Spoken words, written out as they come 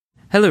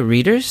Hello,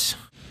 readers.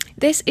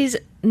 This is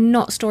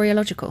not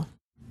Storyological.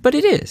 But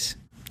it is.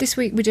 This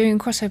week we're doing a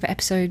crossover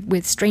episode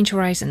with Strange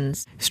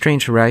Horizons.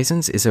 Strange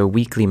Horizons is a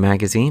weekly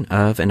magazine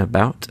of and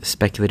about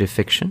speculative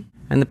fiction,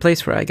 and the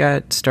place where I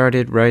got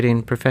started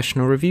writing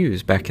professional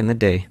reviews back in the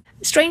day.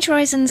 Strange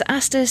Horizons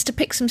asked us to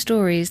pick some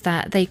stories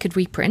that they could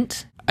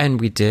reprint.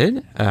 And we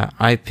did.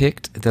 I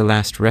picked The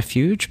Last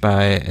Refuge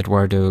by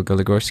Eduardo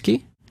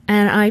Goligorsky.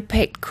 And I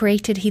picked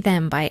Created He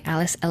Them by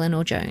Alice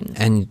Eleanor Jones.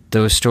 And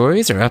those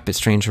stories are up at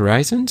Strange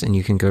Horizons, and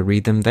you can go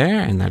read them there,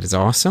 and that is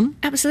awesome.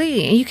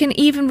 Absolutely. You can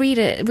even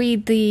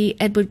read the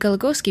Edward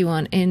Goligorsky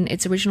one in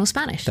its original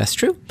Spanish. That's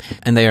true.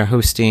 And they are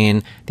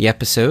hosting the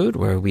episode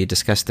where we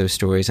discuss those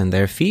stories in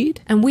their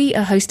feed. And we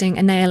are hosting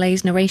Anea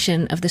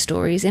narration of the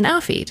stories in our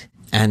feed.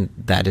 And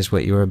that is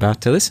what you're about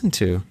to listen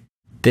to.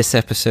 This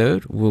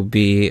episode will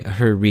be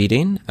her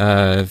reading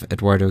of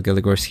Eduardo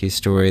Goligorsky's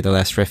story, The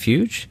Last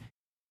Refuge.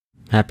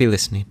 Happy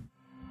listening.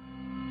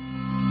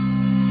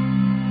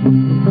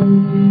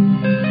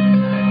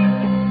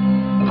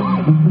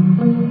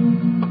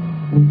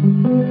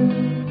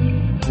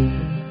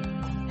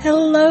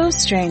 Hello,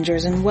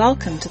 strangers, and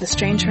welcome to the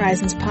Strange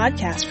Horizons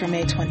podcast for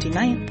May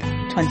 29th,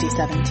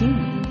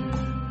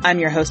 2017. I'm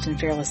your host and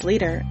fearless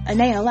leader,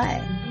 Anea Lay.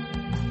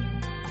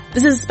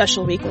 This is a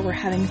special week where we're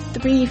having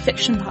 3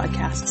 fiction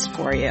podcasts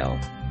for you.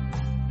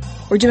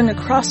 We're doing a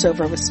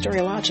crossover with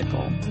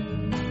Storyological.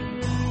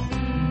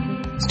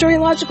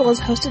 Storyological is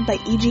hosted by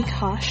E.G.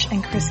 Kosh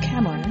and Chris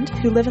Cameron,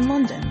 who live in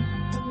London.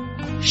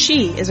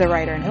 She is a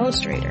writer and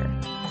illustrator.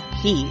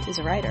 He is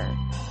a writer.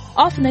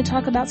 Often they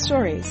talk about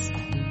stories.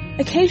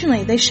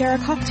 Occasionally they share a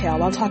cocktail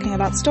while talking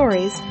about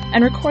stories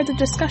and record the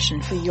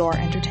discussion for your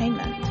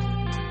entertainment.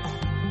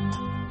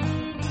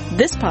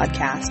 This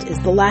podcast is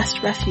The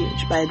Last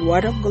Refuge by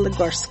Eduardo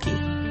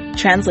Goligorsky,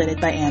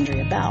 translated by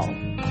Andrea Bell.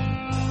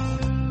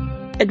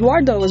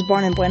 Eduardo was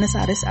born in Buenos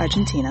Aires,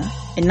 Argentina,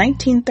 in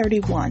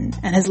 1931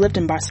 and has lived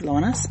in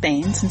Barcelona,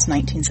 Spain since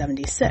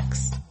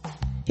 1976.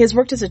 He has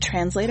worked as a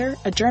translator,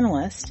 a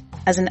journalist,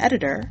 as an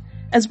editor,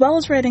 as well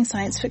as writing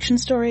science fiction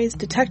stories,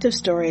 detective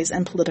stories,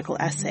 and political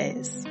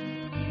essays.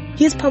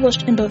 He is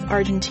published in both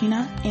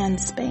Argentina and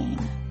Spain.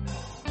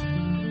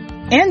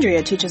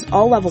 Andrea teaches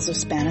all levels of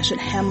Spanish at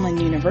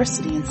Hamline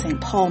University in St.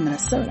 Paul,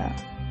 Minnesota.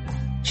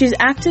 She is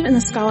active in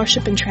the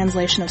scholarship and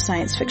translation of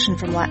science fiction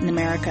from Latin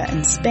America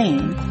and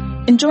Spain,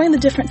 enjoying the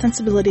different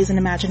sensibilities and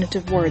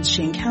imaginative words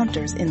she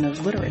encounters in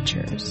those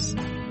literatures.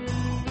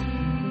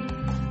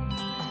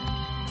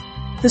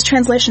 This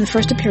translation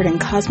first appeared in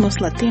Cosmos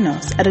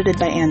Latinos, edited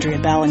by Andrea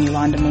Bell and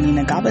Yolanda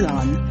Molina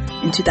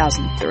Gavilan in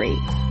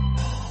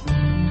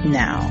 2003.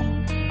 Now,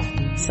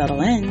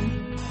 settle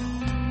in.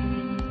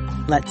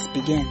 Let's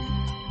begin.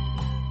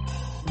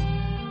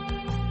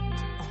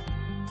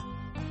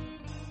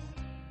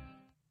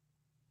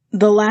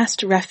 The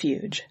Last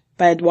Refuge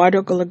by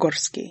Eduardo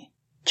Goligorsky,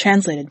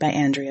 translated by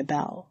Andrea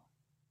Bell.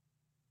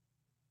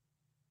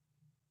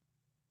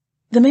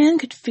 The man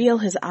could feel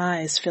his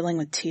eyes filling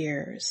with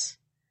tears.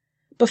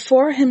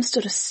 Before him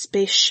stood a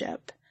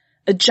spaceship,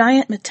 a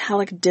giant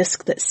metallic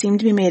disc that seemed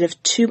to be made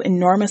of 2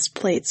 enormous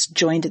plates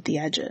joined at the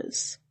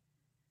edges.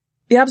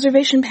 The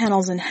observation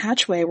panels and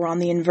hatchway were on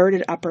the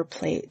inverted upper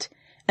plate,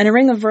 and a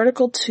ring of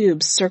vertical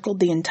tubes circled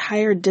the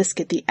entire disc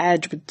at the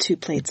edge where the 2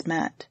 plates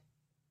met.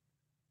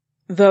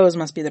 Those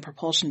must be the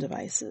propulsion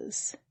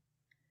devices.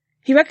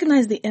 He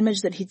recognized the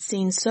image that he'd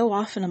seen so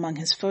often among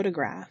his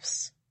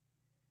photographs.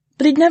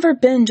 But he'd never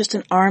been just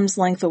an arm's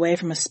length away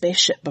from a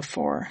spaceship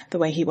before, the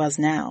way he was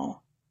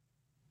now.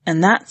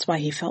 And that's why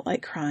he felt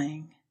like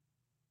crying.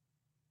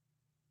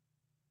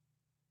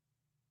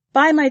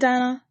 Bye,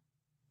 Maidana.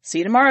 See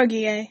you tomorrow,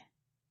 Guille.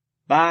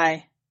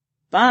 Bye.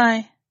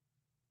 Bye.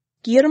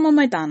 Guillermo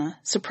Maidana,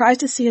 surprised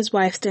to see his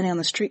wife standing on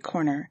the street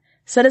corner,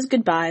 said his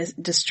goodbyes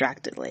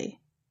distractedly.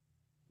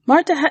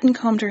 Marta hadn't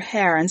combed her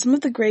hair, and some of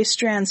the gray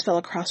strands fell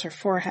across her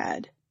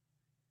forehead.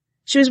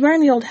 She was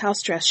wearing the old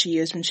house dress she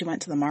used when she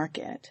went to the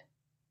market.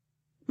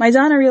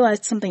 Maidana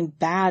realized something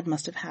bad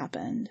must have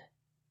happened.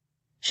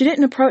 She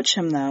didn't approach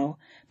him, though,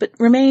 but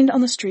remained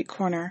on the street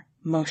corner,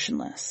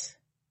 motionless.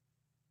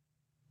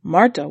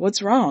 Marta,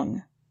 what's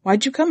wrong?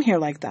 Why'd you come here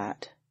like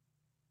that?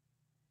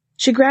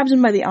 She grabbed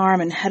him by the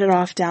arm and headed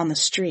off down the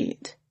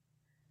street.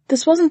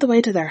 This wasn't the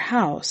way to their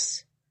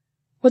house.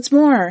 What's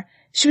more,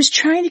 she was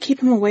trying to keep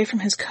him away from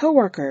his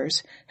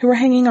coworkers, who were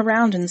hanging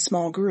around in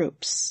small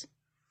groups.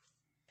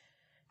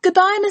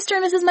 Goodbye, Mr.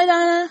 and Mrs.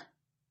 Maidana.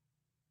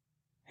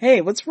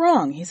 Hey, what's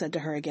wrong? He said to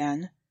her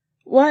again.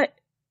 What?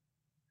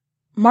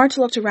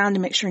 Marta looked around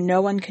to make sure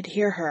no one could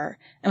hear her,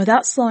 and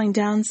without slowing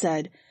down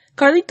said,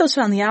 Carlitos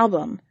found the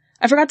album.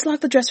 I forgot to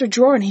lock the dresser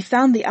drawer, and he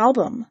found the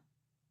album.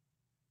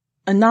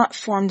 A knot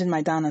formed in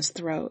Maidana's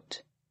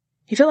throat.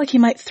 He felt like he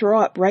might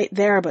throw up right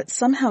there, but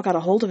somehow got a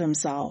hold of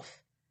himself.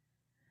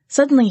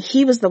 Suddenly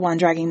he was the one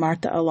dragging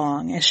Marta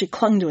along as she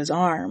clung to his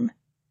arm.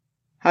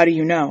 How do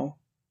you know?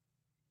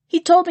 He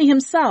told me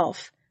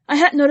himself. I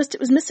hadn't noticed it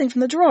was missing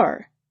from the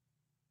drawer.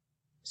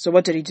 So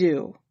what did he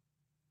do?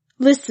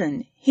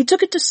 Listen, he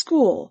took it to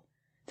school.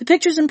 The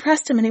pictures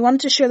impressed him and he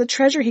wanted to share the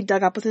treasure he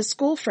dug up with his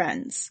school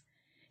friends.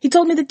 He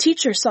told me the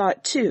teacher saw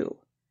it too.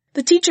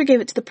 The teacher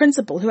gave it to the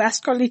principal, who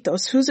asked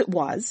Carlitos whose it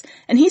was,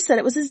 and he said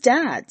it was his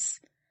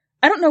dad's.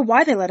 I don't know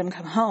why they let him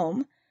come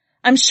home.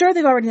 I'm sure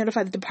they've already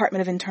notified the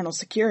Department of Internal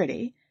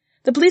Security.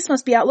 The police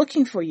must be out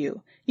looking for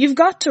you. You've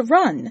got to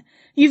run.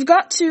 You've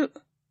got to—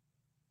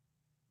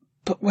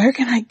 But where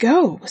can I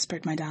go?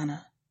 Whispered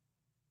Maidana.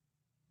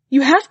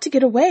 You have to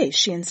get away,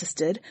 she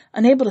insisted,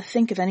 unable to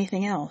think of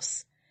anything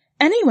else.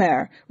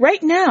 Anywhere,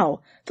 right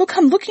now. They'll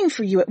come looking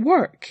for you at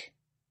work.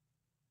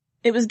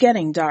 It was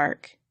getting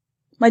dark.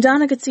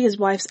 Maidana could see his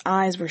wife's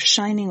eyes were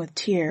shining with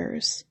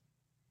tears.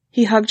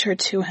 He hugged her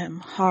to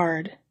him,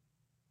 hard.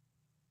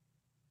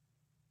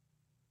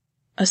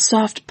 A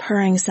soft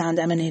purring sound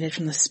emanated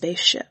from the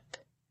spaceship.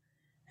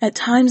 At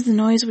times the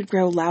noise would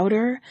grow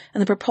louder,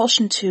 and the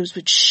propulsion tubes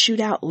would shoot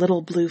out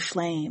little blue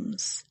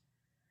flames.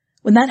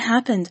 When that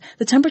happened,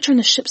 the temperature in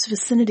the ship's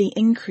vicinity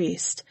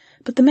increased,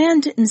 but the man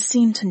didn't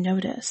seem to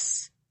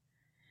notice.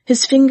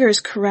 His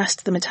fingers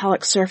caressed the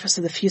metallic surface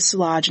of the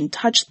fuselage and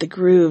touched the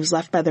grooves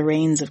left by the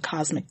rains of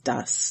cosmic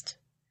dust.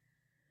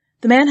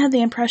 The man had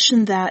the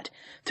impression that,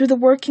 through the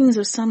workings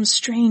of some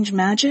strange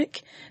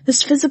magic,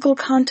 this physical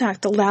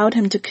contact allowed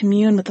him to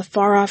commune with the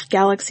far-off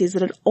galaxies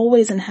that had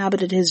always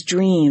inhabited his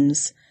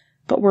dreams,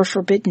 but were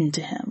forbidden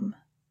to him.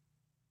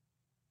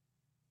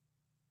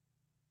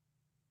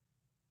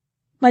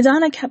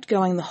 Maidana kept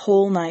going the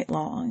whole night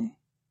long.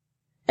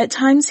 At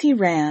times he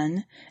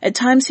ran, at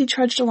times he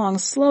trudged along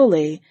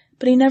slowly,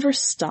 but he never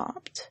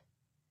stopped.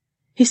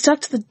 He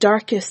stuck to the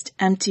darkest,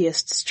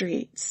 emptiest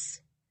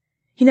streets.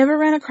 He never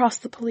ran across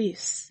the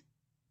police.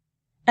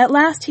 At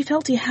last he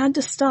felt he had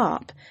to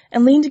stop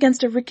and leaned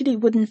against a rickety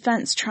wooden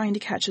fence trying to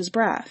catch his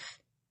breath.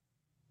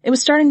 It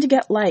was starting to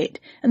get light,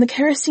 and the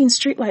kerosene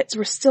streetlights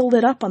were still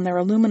lit up on their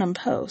aluminum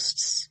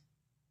posts.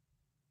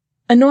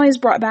 A noise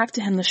brought back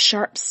to him the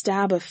sharp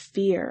stab of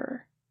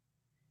fear.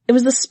 It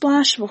was the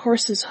splash of a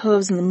horse's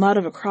hooves in the mud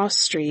of a cross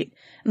street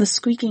and the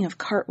squeaking of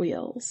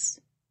cartwheels.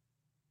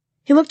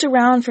 He looked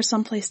around for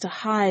some place to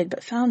hide,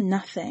 but found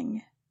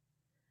nothing.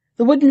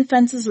 The wooden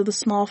fences of the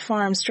small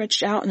farm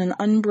stretched out in an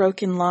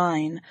unbroken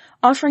line,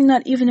 offering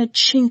not even a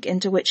chink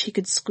into which he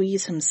could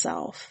squeeze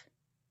himself.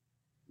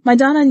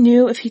 Maidana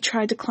knew if he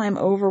tried to climb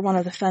over one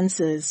of the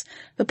fences,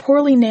 the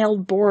poorly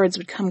nailed boards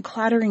would come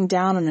clattering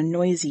down in a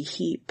noisy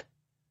heap.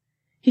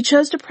 He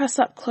chose to press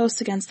up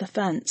close against the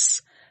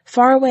fence,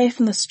 far away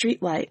from the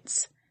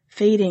streetlights,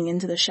 fading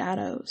into the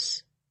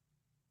shadows.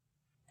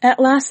 At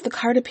last the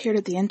cart appeared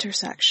at the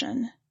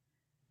intersection.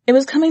 It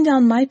was coming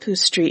down Maipu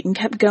Street and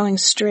kept going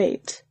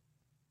straight.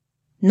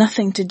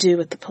 Nothing to do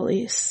with the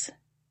police.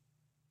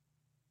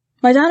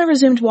 Maidana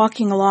resumed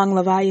walking along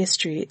Lavalle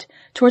Street,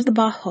 toward the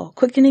Bajo,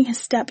 quickening his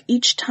step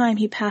each time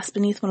he passed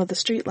beneath one of the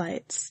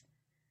streetlights.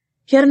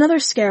 He had another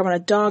scare when a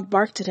dog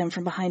barked at him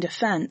from behind a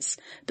fence,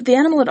 but the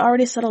animal had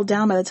already settled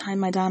down by the time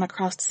Maidana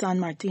crossed San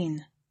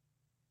Martin.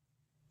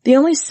 The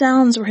only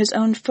sounds were his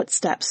own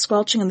footsteps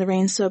squelching in the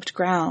rain-soaked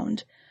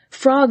ground,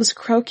 frogs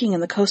croaking in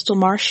the coastal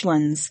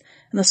marshlands,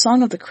 and the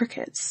song of the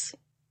crickets.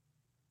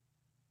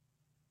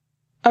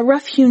 A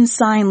rough-hewn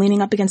sign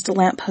leaning up against a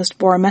lamppost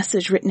bore a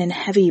message written in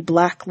heavy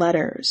black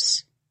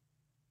letters.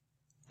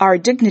 Our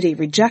dignity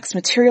rejects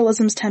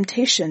materialism's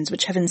temptations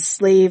which have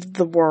enslaved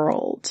the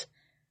world.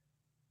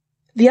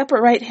 The upper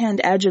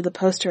right-hand edge of the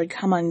poster had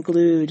come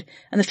unglued,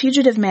 and the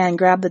fugitive man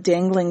grabbed the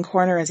dangling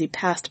corner as he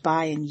passed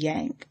by and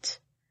yanked.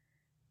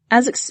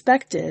 As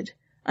expected,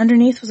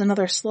 underneath was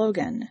another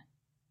slogan.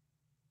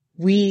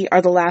 We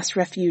are the last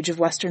refuge of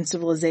Western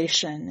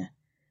civilization.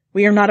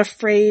 We are not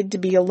afraid to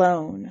be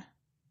alone.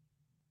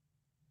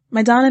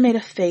 Maidana made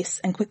a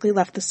face and quickly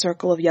left the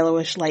circle of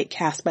yellowish light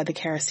cast by the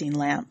kerosene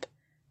lamp,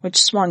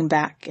 which swung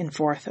back and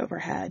forth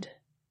overhead.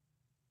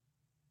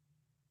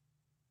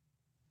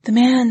 The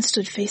man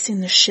stood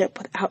facing the ship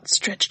with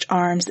outstretched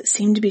arms that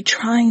seemed to be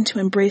trying to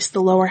embrace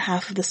the lower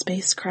half of the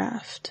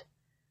spacecraft.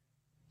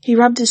 He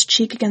rubbed his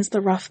cheek against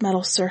the rough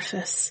metal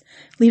surface,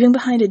 leaving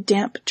behind a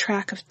damp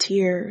track of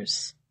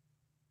tears.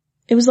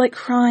 It was like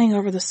crying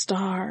over the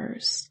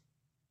stars.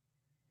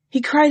 He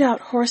cried out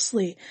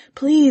hoarsely,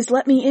 "Please,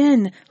 let me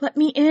in! Let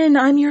me in!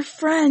 I'm your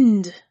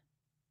friend!"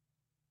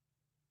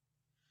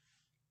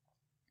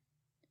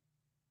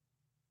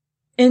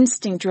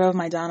 Instinct drove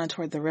Maidana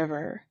toward the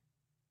river.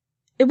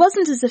 It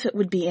wasn't as if it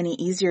would be any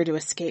easier to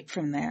escape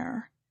from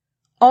there.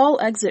 All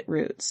exit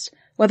routes,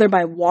 whether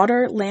by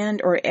water,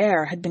 land, or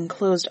air, had been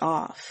closed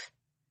off.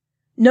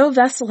 No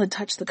vessel had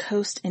touched the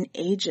coast in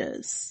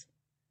ages.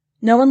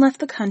 No one left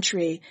the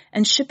country,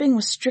 and shipping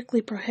was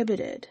strictly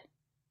prohibited.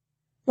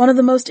 One of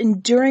the most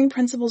enduring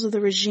principles of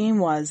the regime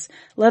was,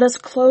 let us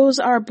close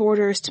our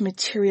borders to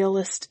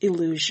materialist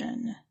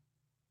illusion.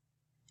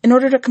 In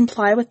order to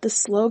comply with this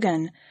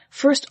slogan,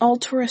 first all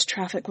tourist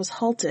traffic was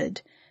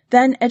halted,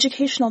 then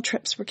educational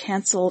trips were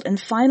canceled, and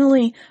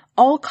finally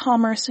all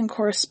commerce and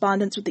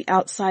correspondence with the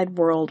outside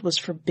world was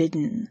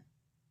forbidden.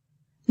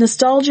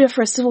 Nostalgia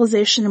for a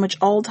civilization in which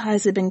all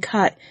ties had been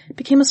cut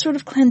became a sort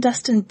of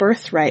clandestine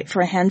birthright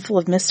for a handful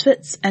of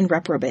misfits and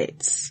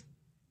reprobates.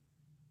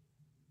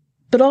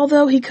 But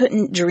although he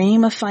couldn't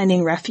dream of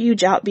finding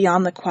refuge out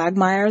beyond the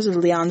quagmires of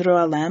Leandro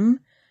Alem,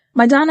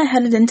 Maidana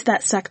headed into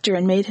that sector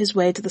and made his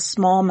way to the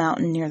small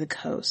mountain near the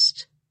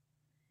coast.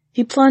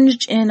 He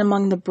plunged in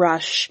among the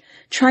brush,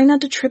 trying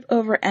not to trip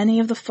over any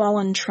of the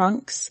fallen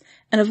trunks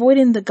and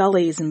avoiding the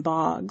gullies and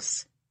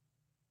bogs.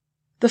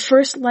 The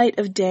first light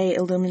of day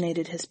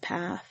illuminated his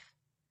path.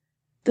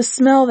 The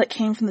smell that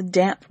came from the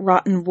damp,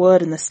 rotten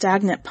wood and the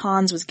stagnant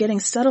ponds was getting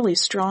steadily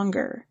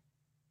stronger.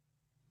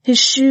 His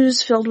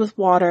shoes filled with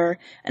water,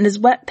 and his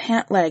wet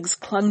pant legs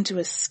clung to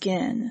his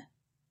skin.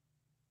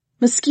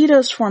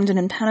 Mosquitoes formed an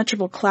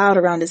impenetrable cloud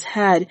around his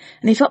head,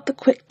 and he felt the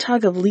quick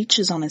tug of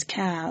leeches on his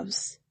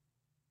calves.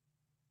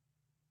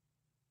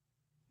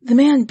 The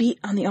man beat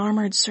on the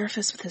armored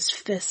surface with his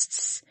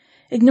fists,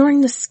 ignoring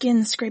the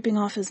skin scraping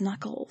off his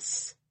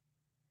knuckles.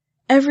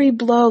 Every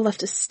blow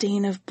left a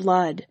stain of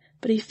blood,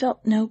 but he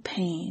felt no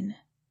pain.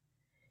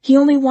 He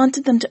only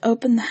wanted them to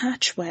open the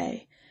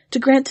hatchway, to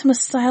grant him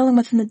asylum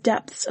within the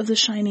depths of the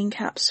shining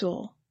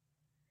capsule.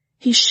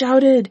 He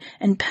shouted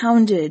and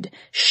pounded,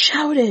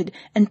 shouted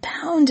and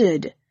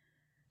pounded.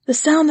 The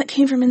sound that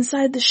came from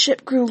inside the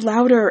ship grew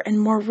louder and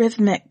more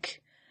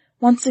rhythmic.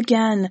 Once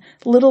again,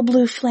 little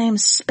blue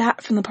flames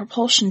spat from the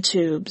propulsion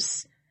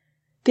tubes.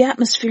 The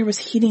atmosphere was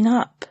heating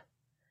up.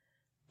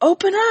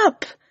 "Open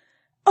up!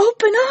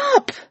 Open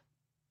up!"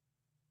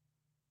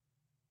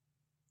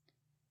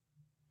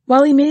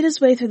 While he made his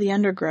way through the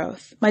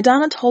undergrowth,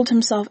 Maidana told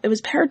himself it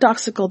was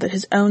paradoxical that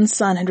his own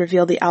son had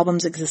revealed the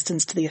album's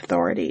existence to the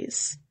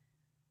authorities.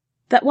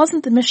 That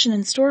wasn't the mission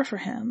in store for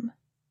him.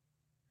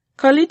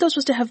 Carlitos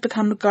was to have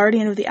become the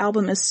guardian of the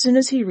album as soon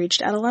as he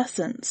reached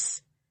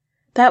adolescence.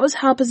 That was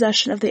how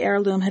possession of the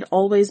heirloom had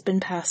always been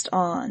passed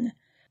on.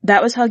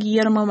 That was how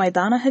Guillermo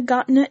Maidana had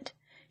gotten it.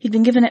 He'd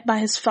been given it by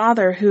his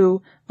father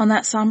who, on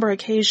that somber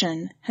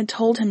occasion, had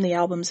told him the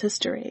album's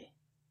history.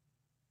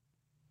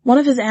 One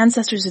of his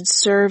ancestors had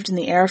served in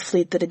the air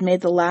fleet that had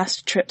made the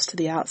last trips to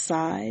the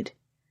outside.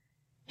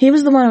 He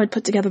was the one who had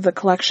put together the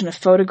collection of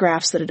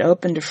photographs that had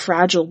opened a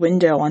fragile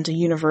window onto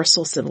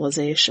universal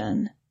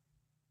civilization.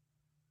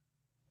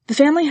 The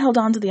family held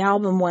on to the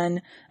album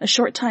when, a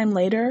short time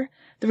later,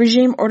 the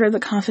regime ordered the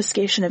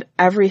confiscation of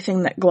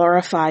everything that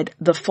glorified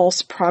the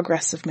false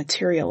progress of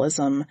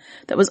materialism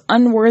that was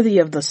unworthy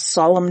of the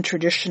solemn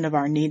tradition of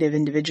our native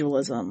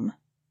individualism.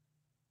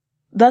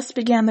 Thus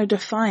began their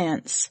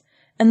defiance,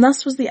 and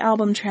thus was the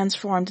album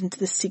transformed into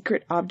the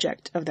secret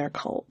object of their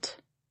cult.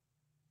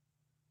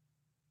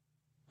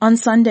 On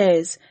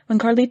Sundays, when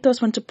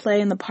Carlitos went to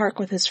play in the park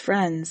with his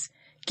friends,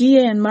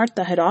 Guille and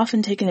Marta had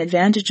often taken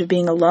advantage of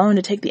being alone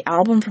to take the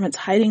album from its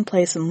hiding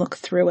place and look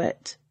through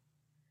it.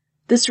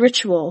 This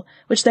ritual,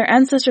 which their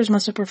ancestors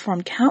must have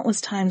performed countless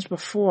times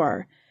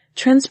before,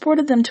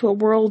 transported them to a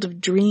world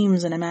of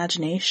dreams and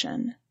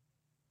imagination.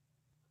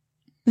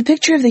 The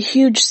picture of the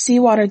huge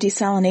seawater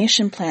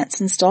desalination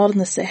plants installed in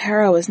the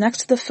Sahara was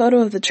next to the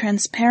photo of the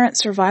transparent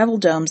survival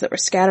domes that were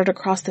scattered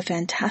across the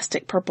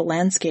fantastic purple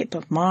landscape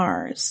of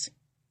Mars.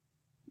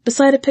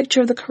 Beside a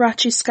picture of the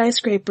Karachi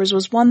skyscrapers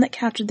was one that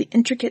captured the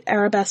intricate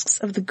arabesques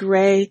of the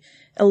gray,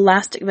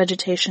 elastic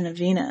vegetation of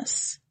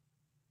Venus.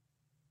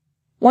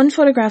 One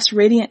photograph's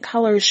radiant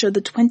colors showed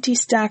the 20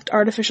 stacked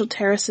artificial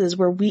terraces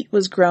where wheat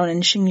was grown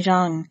in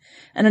Xinjiang,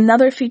 and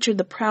another featured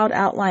the proud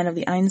outline of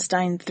the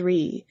Einstein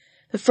 3,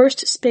 the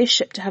first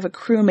spaceship to have a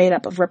crew made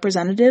up of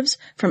representatives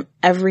from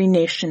every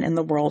nation in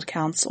the World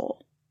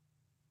Council.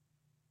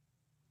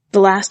 The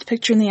last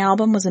picture in the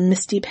album was a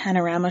misty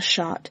panorama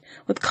shot,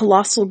 with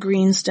colossal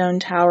green stone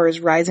towers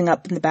rising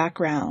up in the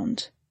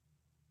background.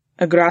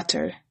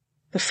 Agrater,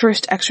 the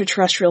first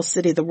extraterrestrial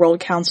city the World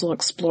Council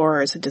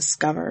explorers had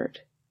discovered.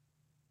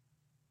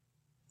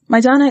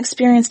 Maidana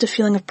experienced a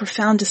feeling of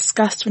profound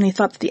disgust when he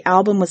thought that the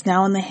album was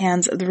now in the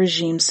hands of the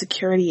regime's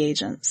security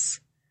agents.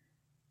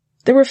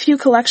 There were few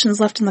collections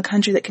left in the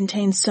country that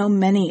contained so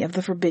many of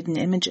the forbidden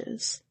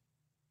images.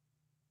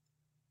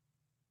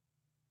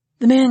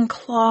 The man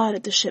clawed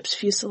at the ship's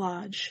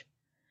fuselage.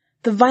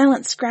 The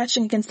violent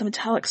scratching against the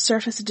metallic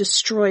surface had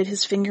destroyed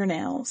his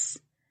fingernails.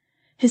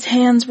 His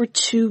hands were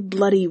 2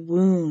 bloody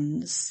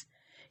wounds.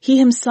 He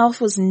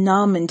himself was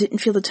numb and didn't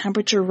feel the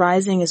temperature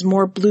rising as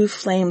more blue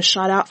flames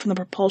shot out from the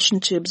propulsion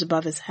tubes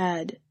above his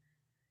head.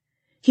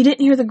 He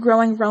didn't hear the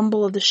growing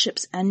rumble of the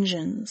ship's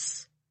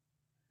engines.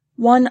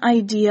 One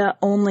idea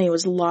only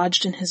was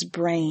lodged in his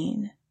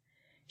brain.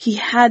 He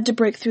had to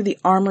break through the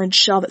armored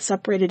shell that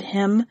separated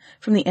him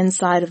from the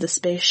inside of the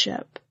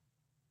spaceship.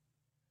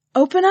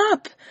 "Open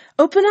up!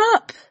 Open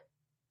up!"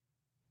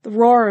 The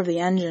roar of the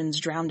engines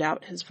drowned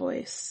out his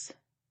voice.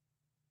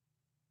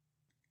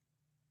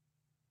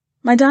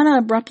 Maidana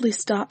abruptly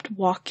stopped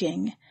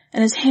walking,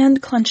 and his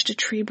hand clenched a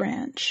tree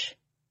branch.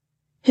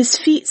 His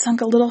feet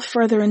sunk a little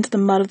further into the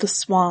mud of the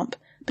swamp,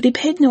 but he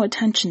paid no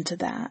attention to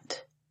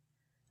that.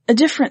 A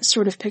different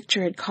sort of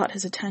picture had caught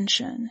his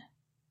attention.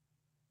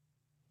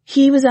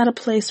 He was at a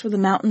place where the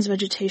mountain's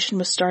vegetation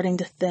was starting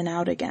to thin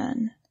out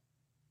again.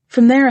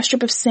 From there, a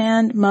strip of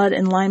sand, mud,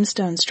 and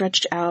limestone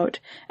stretched out,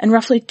 and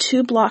roughly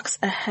 2 blocks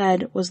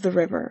ahead was the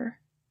river.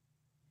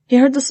 He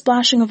heard the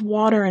splashing of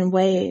water and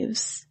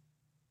waves,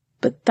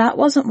 but that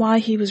wasn't why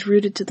he was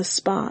rooted to the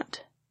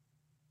spot.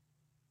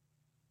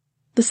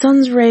 The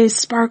sun's rays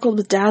sparkled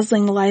with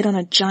dazzling light on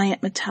a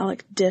giant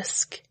metallic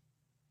disc.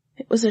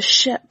 It was a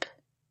ship.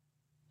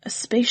 A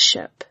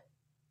spaceship.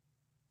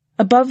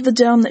 Above the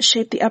dome that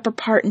shaped the upper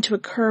part into a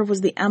curve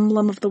was the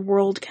emblem of the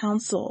World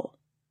Council.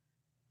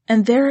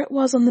 And there it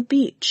was on the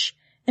beach,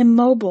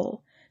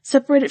 immobile,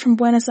 separated from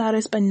Buenos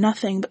Aires by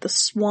nothing but the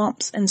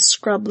swamps and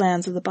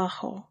scrublands of the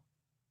Bajo.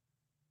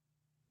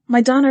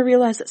 Maidana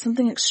realized that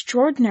something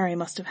extraordinary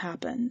must have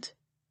happened.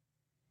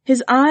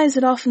 His eyes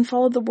had often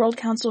followed the World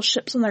Council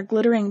ships on their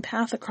glittering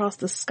path across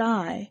the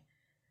sky,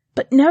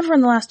 but never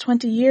in the last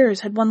 20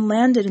 years had one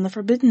landed in the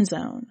Forbidden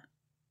Zone.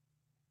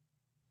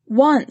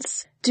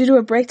 Once, due to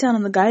a breakdown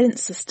in the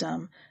guidance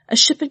system, a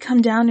ship had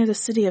come down near the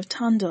city of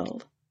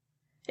Tandil.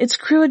 Its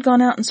crew had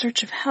gone out in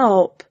search of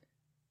help,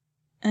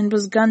 and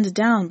was gunned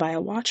down by a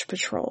watch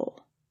patrol.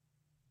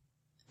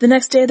 The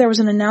next day there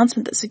was an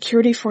announcement that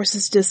security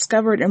forces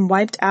discovered and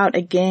wiped out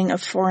a gang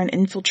of foreign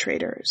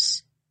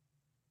infiltrators.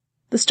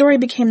 The story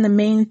became the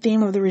main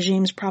theme of the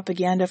regime's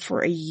propaganda for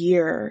a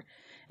year,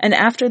 and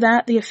after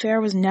that the affair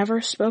was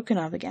never spoken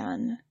of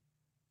again.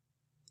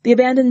 The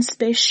abandoned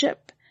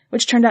spaceship,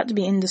 which turned out to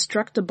be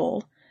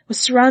indestructible, was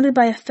surrounded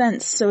by a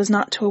fence so as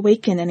not to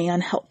awaken any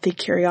unhealthy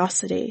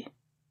curiosity.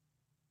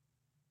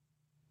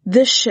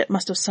 This ship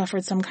must have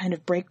suffered some kind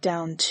of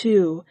breakdown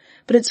too,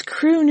 but its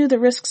crew knew the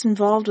risks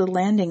involved with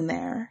landing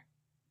there.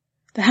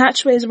 The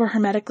hatchways were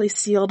hermetically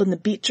sealed and the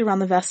beach around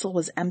the vessel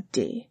was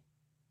empty.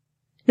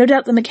 No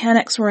doubt the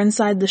mechanics were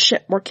inside the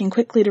ship working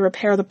quickly to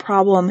repair the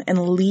problem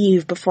and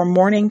leave before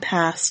morning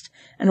passed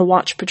and a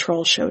watch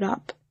patrol showed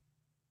up.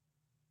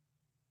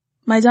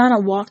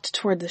 Maidana walked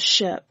toward the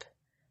ship,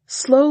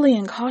 slowly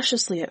and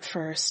cautiously at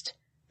first,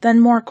 then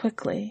more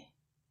quickly.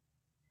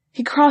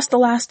 He crossed the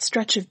last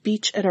stretch of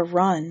beach at a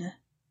run.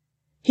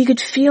 He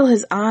could feel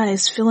his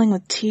eyes filling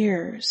with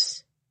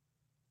tears.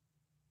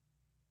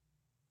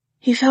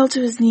 He fell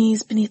to his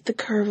knees beneath the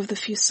curve of the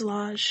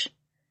fuselage.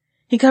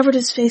 He covered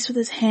his face with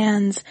his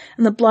hands,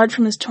 and the blood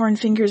from his torn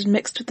fingers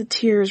mixed with the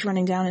tears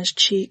running down his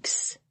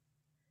cheeks.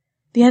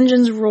 The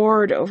engines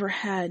roared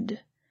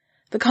overhead.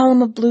 The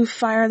column of blue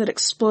fire that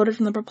exploded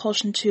from the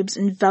propulsion tubes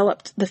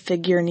enveloped the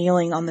figure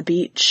kneeling on the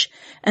beach,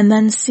 and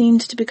then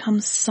seemed to become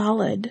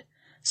solid,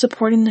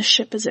 supporting the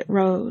ship as it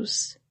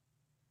rose.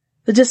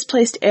 The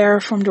displaced air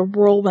formed a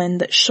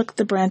whirlwind that shook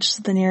the branches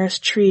of the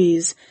nearest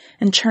trees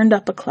and churned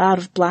up a cloud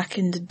of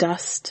blackened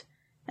dust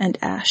and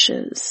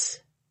ashes.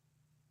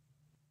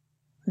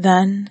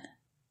 Then,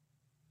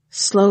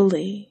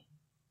 slowly,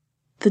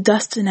 the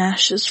dust and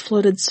ashes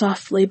floated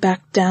softly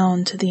back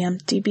down to the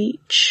empty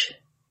beach.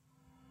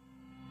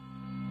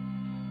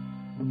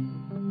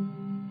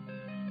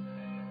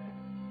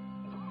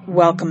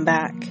 Welcome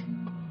back.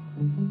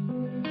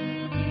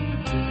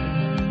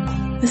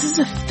 This is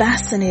a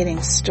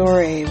fascinating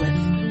story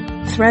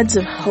with threads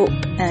of hope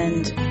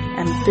and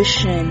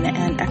ambition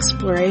and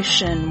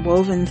exploration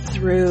woven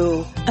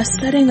through a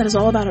setting that is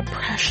all about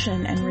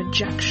oppression and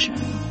rejection.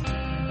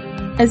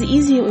 As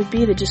easy it would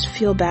be to just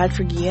feel bad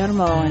for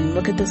Guillermo and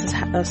look at this as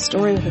a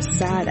story with a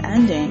sad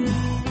ending,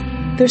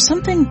 there's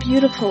something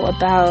beautiful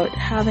about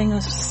having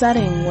a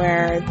setting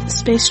where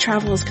space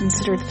travel is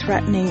considered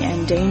threatening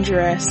and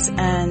dangerous,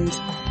 and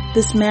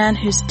this man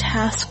who's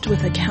tasked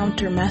with a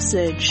counter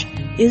message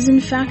is in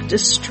fact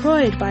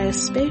destroyed by a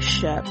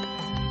spaceship,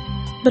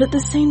 but at the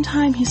same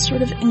time he's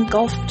sort of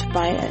engulfed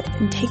by it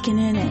and taken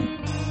in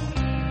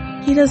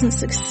it. He doesn't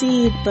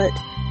succeed, but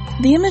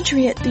the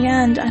imagery at the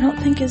end I don't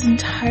think is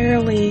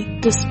entirely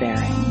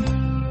despairing.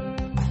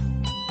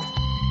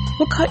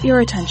 What caught your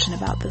attention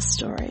about this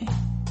story?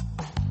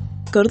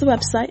 Go to the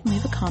website and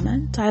leave a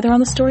comment, either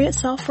on the story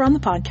itself or on the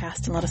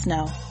podcast, and let us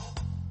know.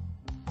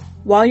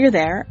 While you're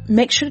there,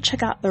 make sure to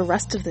check out the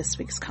rest of this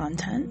week's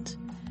content.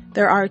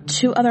 There are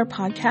 2 other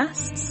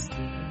podcasts.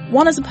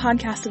 One is a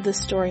podcast of this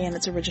story in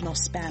its original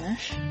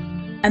Spanish,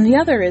 and the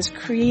other is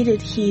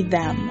Created He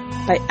Them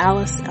by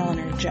Alice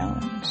Eleanor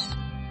Jones.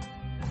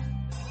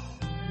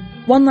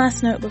 One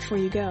last note before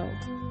you go.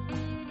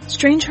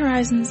 Strange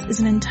Horizons is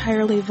an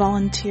entirely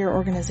volunteer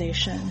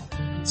organization,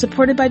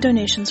 supported by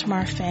donations from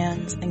our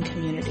fans and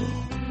community.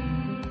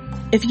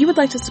 If you would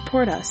like to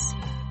support us,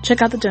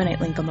 check out the donate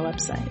link on the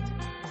website.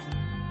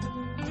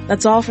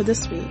 That's all for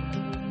this week.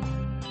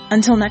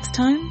 Until next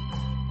time,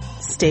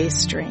 stay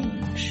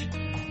strange.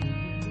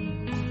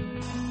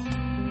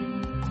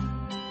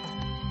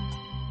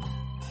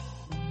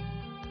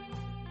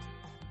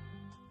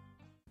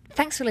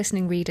 Thanks for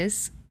listening,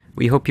 readers.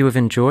 We hope you have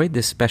enjoyed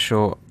this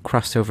special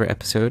crossover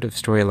episode of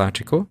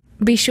Storylogical.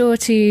 Be sure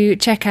to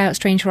check out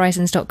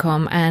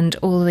strangehorizons.com and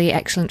all the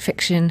excellent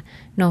fiction,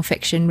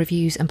 non-fiction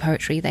reviews and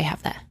poetry they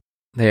have there.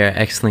 They are an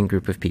excellent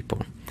group of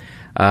people.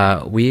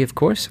 We, of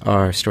course,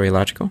 are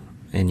Storylogical,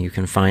 and you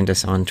can find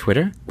us on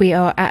Twitter. We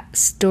are at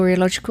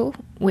Storylogical,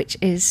 which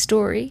is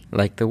story.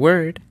 Like the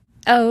word.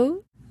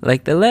 Oh.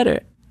 Like the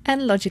letter.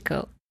 And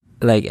logical.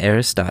 Like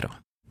Aristotle.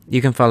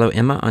 You can follow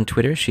Emma on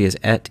Twitter. She is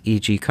at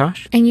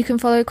EGKosh. And you can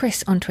follow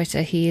Chris on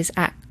Twitter. He is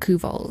at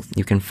Kuvold.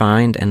 You can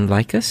find and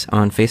like us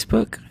on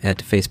Facebook at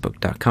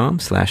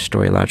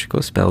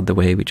facebook.com/storylogical, spelled the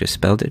way we just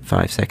spelled it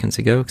 5 seconds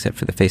ago, except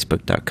for the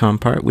facebook.com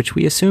part, which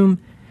we assume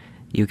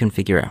you can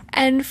figure out.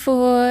 And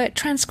for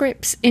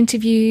transcripts,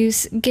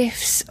 interviews,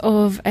 GIFs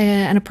of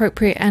an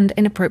appropriate and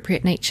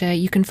inappropriate nature,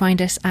 you can find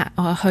us at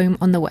our home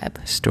on the web.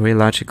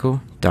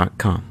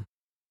 Storylogical.com.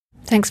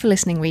 Thanks for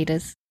listening,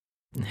 readers.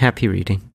 Happy reading.